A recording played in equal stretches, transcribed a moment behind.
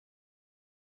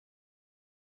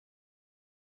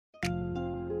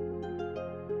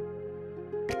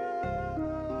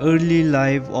Early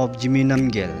life of Jigme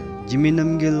Namgyal. Jigme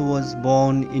Namgyal was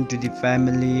born into the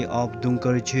family of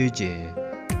Dunkar Cheje,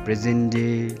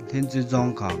 present-day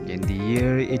Linsuzongkhak, in the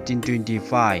year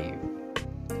 1825.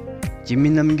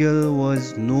 Jigme Namgyal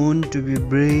was known to be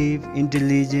brave,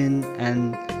 intelligent,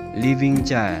 and living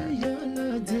child.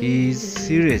 He is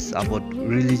serious about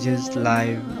religious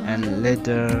life and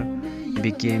later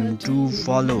became true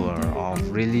follower of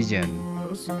religion.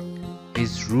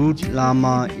 His root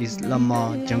Lama is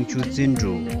Lama Jangchu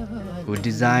Zindru, who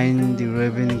designed the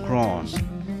raven crown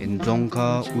in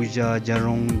Dzongkha Uja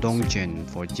Jarong Dongchen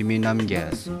for Jigme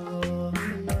Namgyal,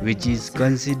 which is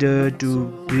considered to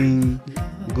bring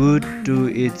good to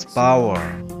its power.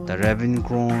 The raven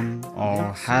crown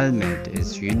or helmet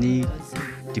is unique,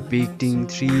 depicting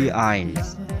 3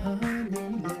 eyes.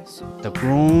 The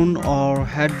crown or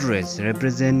headdress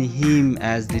represents him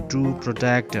as the true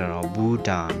protector of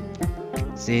Bhutan,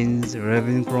 since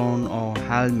raven crown or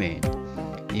helmet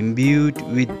imbued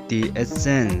with the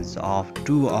essence of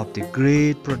 2 of the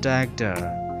great protector,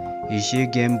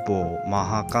 Ishe Gempo,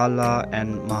 Mahakala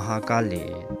and Mahakali,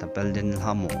 the Pelden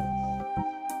Hamo.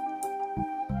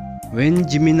 When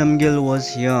Jigme Namgyal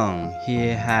was young, he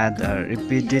had a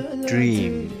repeated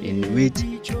dream in which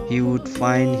he would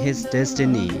find his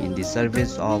destiny in the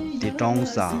service of the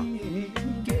Tongsa,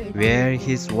 where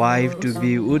his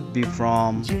wife-to-be would be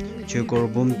from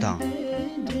Chokor Bumthang.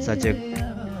 Such a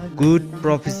good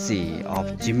prophecy of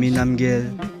Jigme Namgyal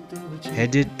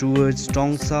headed towards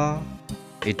Tongsa.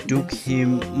 It took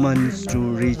him months to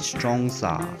reach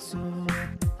Tongsa.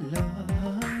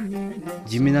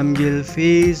 Jigme Namgyal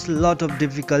faced a lot of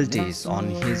difficulties on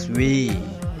his way.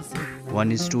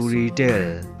 One story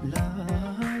tells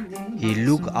he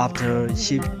looked after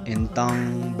sheep in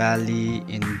Tang Valley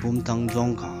in Bumthang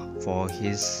Dzongkha for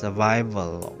his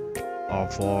survival or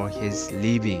for his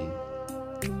living.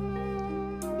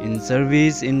 In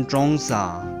service in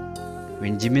Tongsa,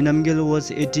 when Jigme Namgyal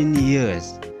was 18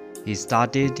 years, he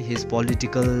started his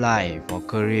political life or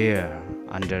career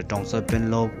under Tongsa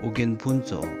Penlop Ugen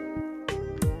Phuncho.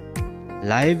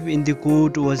 Life in the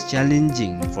court was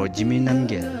challenging for Jigme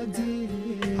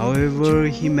Namgyal. However,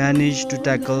 he managed to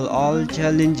tackle all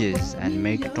challenges and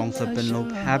make Tongsa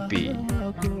Penlop happy.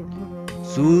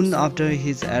 Soon after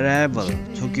his arrival,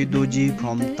 Chokidoji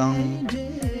from Tang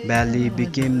Valley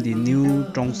became the new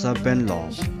Tongsa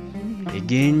Penlop.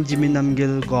 Again, Jigme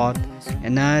Namgyal got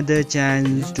another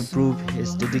chance to prove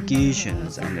his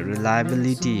dedications and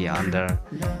reliability under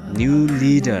new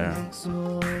leader.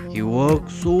 He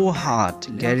worked so hard,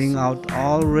 carrying out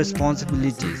all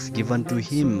responsibilities given to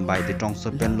him by the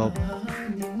Tongsa Penlop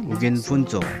Ugen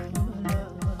Phuncho.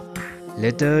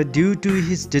 Later, due to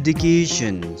his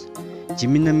dedications,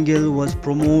 Jigme Namgyal was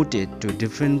promoted to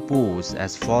different posts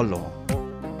as follows.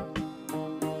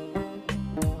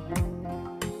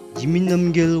 Jigme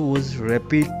Namgyal was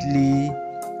rapidly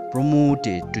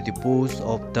promoted to the post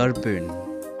of Darpen.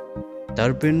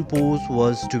 Darpen post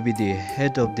was to be the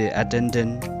head of the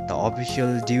attendant. The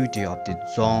official duty of the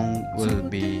Dzong will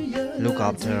be looked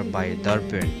after by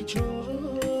Darpen.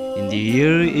 In the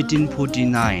year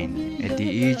 1849, at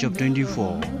the age of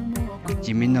 24,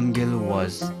 Jigme Namgyal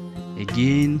was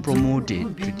again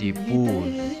promoted to the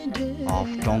post of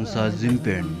Tongsa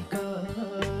Zimpen.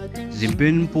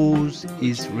 Zimpen post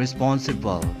is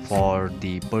responsible for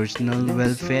the personal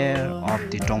welfare of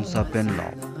the Tongsa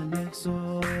Penlop.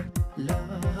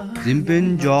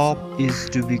 Zimpen job is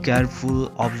to be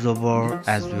careful observer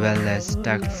as well as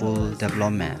tactful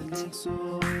development.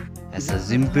 As a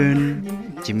Zimpen,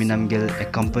 Jigme Namgyal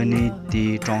accompanied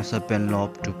the Tongsa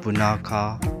Penlop to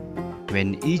Punakha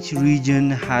when each region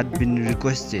had been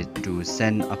requested to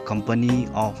send a company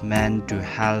of men to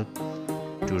help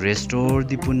to restore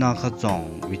the Punakha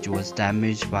Dzong, which was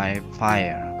damaged by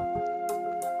fire.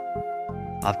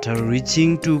 After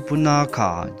reaching to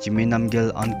Punakha, Jigme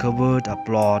Namgyal uncovered a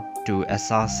plot to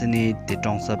assassinate the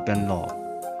Tongsa Penlop.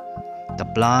 The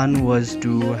plan was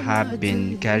to have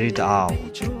been carried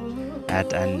out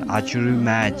at an archery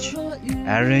match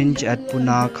arranged at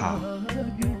Punakha.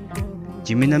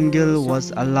 Jigme Namgyal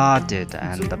was alerted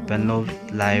and the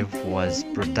Penlop's life was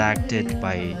protected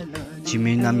by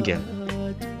Jigme Namgyal.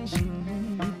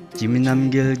 Jigme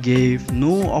Namgyal gave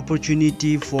no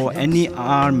opportunity for any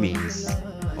armies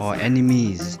or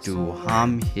enemies to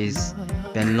harm his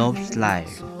Penlop's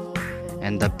life,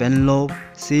 and the Penlop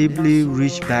safely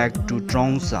reached back to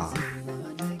Tongsa.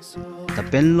 The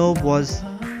Penlop was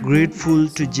grateful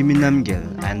to Jigme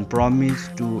Namgyal and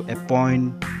promised to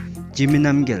appoint Jigme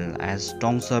Namgyal as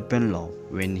Tongsa Penlop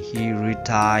when he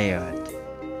retired.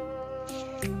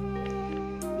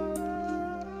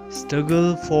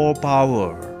 Struggle for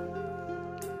power.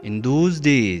 In those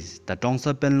days, the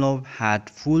Tongsa Penlop had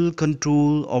full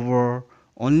control over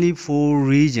only 4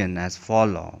 regions as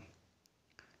follow: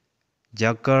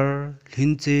 Jakar,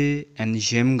 Lhinche, and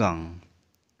Shemgang.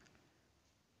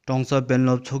 Tongsa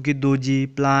Penlop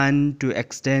Chokidoji planned to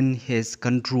extend his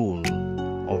control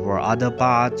over other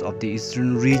parts of the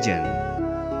eastern region.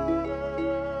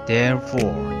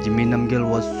 Therefore, Jigme Namgyal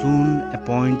was soon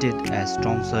appointed as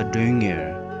Tongsa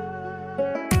Doenger.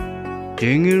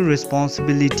 Doenger's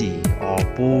responsibility or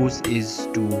post is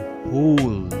to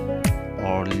hold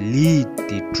or lead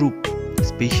the troop,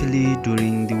 especially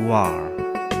during the war.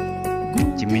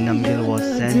 Jigme Namgyal was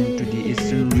sent to the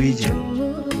eastern region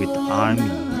with army.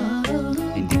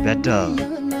 In the battle,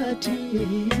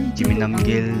 Jigme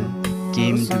Namgyal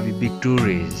came to be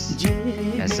victorious.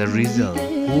 As a result,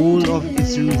 whole of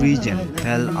eastern region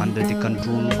fell under the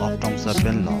control of Tongsa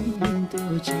Penlop.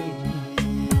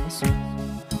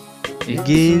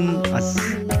 Again, a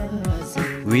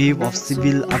wave of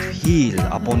civil upheaval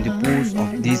upon the post of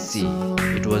DC.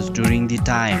 It was during the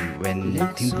time when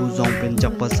Thimphu Zongpen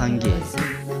Jakpa Sangye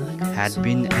had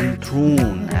been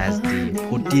enthroned as the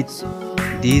 40th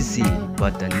DC,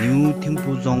 but the new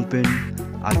Thimphu Zongpen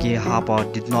Age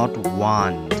Hapa did not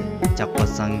want Jakpa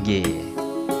Sangye.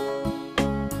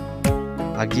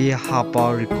 Age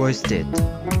Hapa requested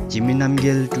Jigme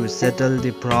Namgyal to settle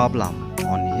the problem.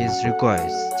 On his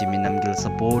request, Jigme Namgyal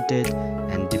supported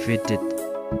and defeated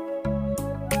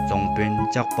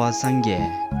Zongpen Jakpa Sangye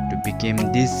to become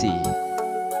DC,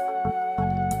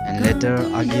 and later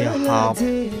Age Hap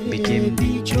became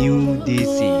the new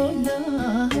DC.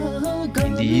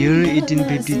 In the year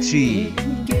 1853,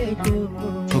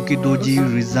 Chokidoji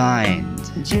resigned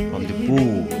from the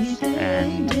post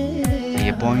and he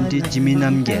appointed Jigme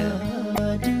Namgyal.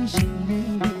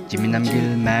 Jigme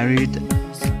Namgyal married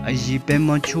Aji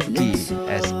Pema Choki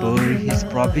as per his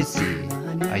prophecy.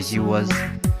 Aji was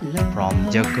from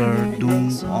Jakar Dung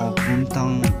of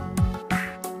Bumtang.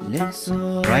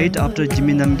 Right after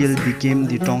Jigme Namgyal became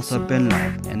the Tongsa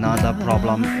Penlop, another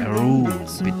problem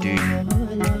arose between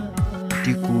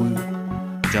Tikul,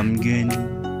 Jamgyal,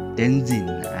 Tenzin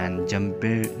and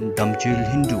Damchil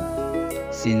Hindu,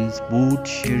 since both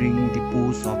sharing the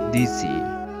post of DC.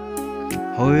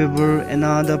 However,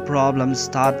 another problem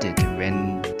started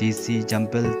when DC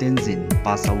Jampel Tenzin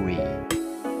passed away.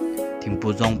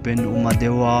 Thimphu Zongpen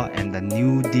Umadewa and the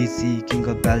new DC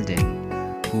Kinga Balden,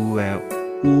 who were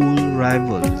old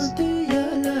rivals.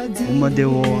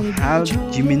 Umadewa helped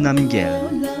Jigme Namgyal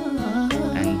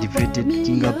and defeated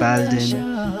Kinga Balden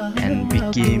and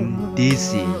became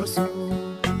DC.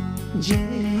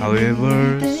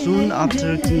 However, soon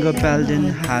after Kinga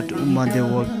Balden had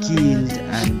Umadewa killed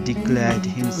and declared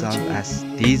himself as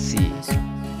DC.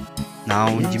 Now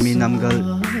Jigme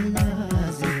Namgyal,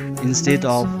 instead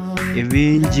of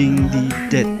avenging the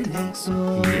death,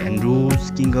 he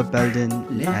endorsed Kinga Balden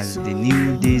as the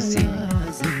new DC.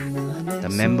 The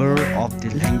member of the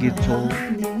Lengitho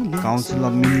Council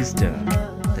of Ministers,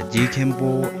 the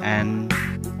Jikempo and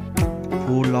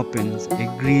Four Lopins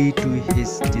agreed to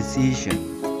his decision.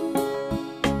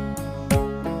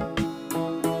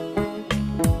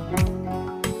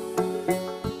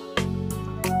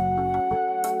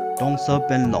 Tongsa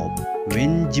Penlop.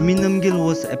 When Jigme Namgyal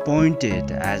was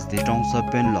appointed as the Tongsa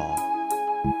Penlop,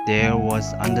 there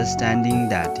was understanding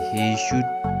that he should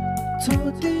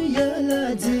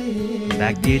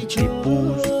vacate the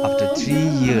post after 3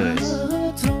 years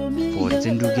for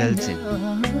Chendu Gelchen,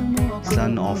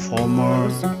 son of former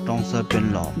Tongsa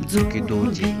Penlop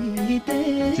Chokidoji.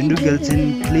 Chendu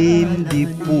Gelchen claimed the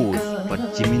post, but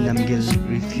Jigme Namgyal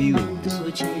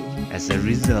refused. As a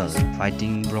result,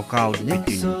 fighting broke out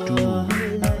between two.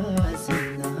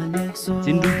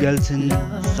 Chendu Gelchen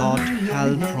sought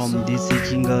help from DC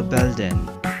Kinga Balden.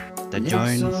 The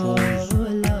joint force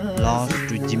lost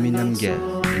to Jigme Namgyal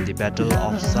in the Battle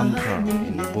of Samkar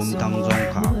in Bumtang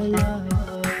Zongka.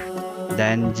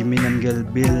 Then Jigme Namgyal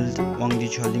built Wangdi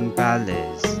Choling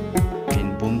Palace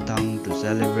in Bumtang to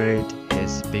celebrate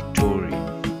his victory.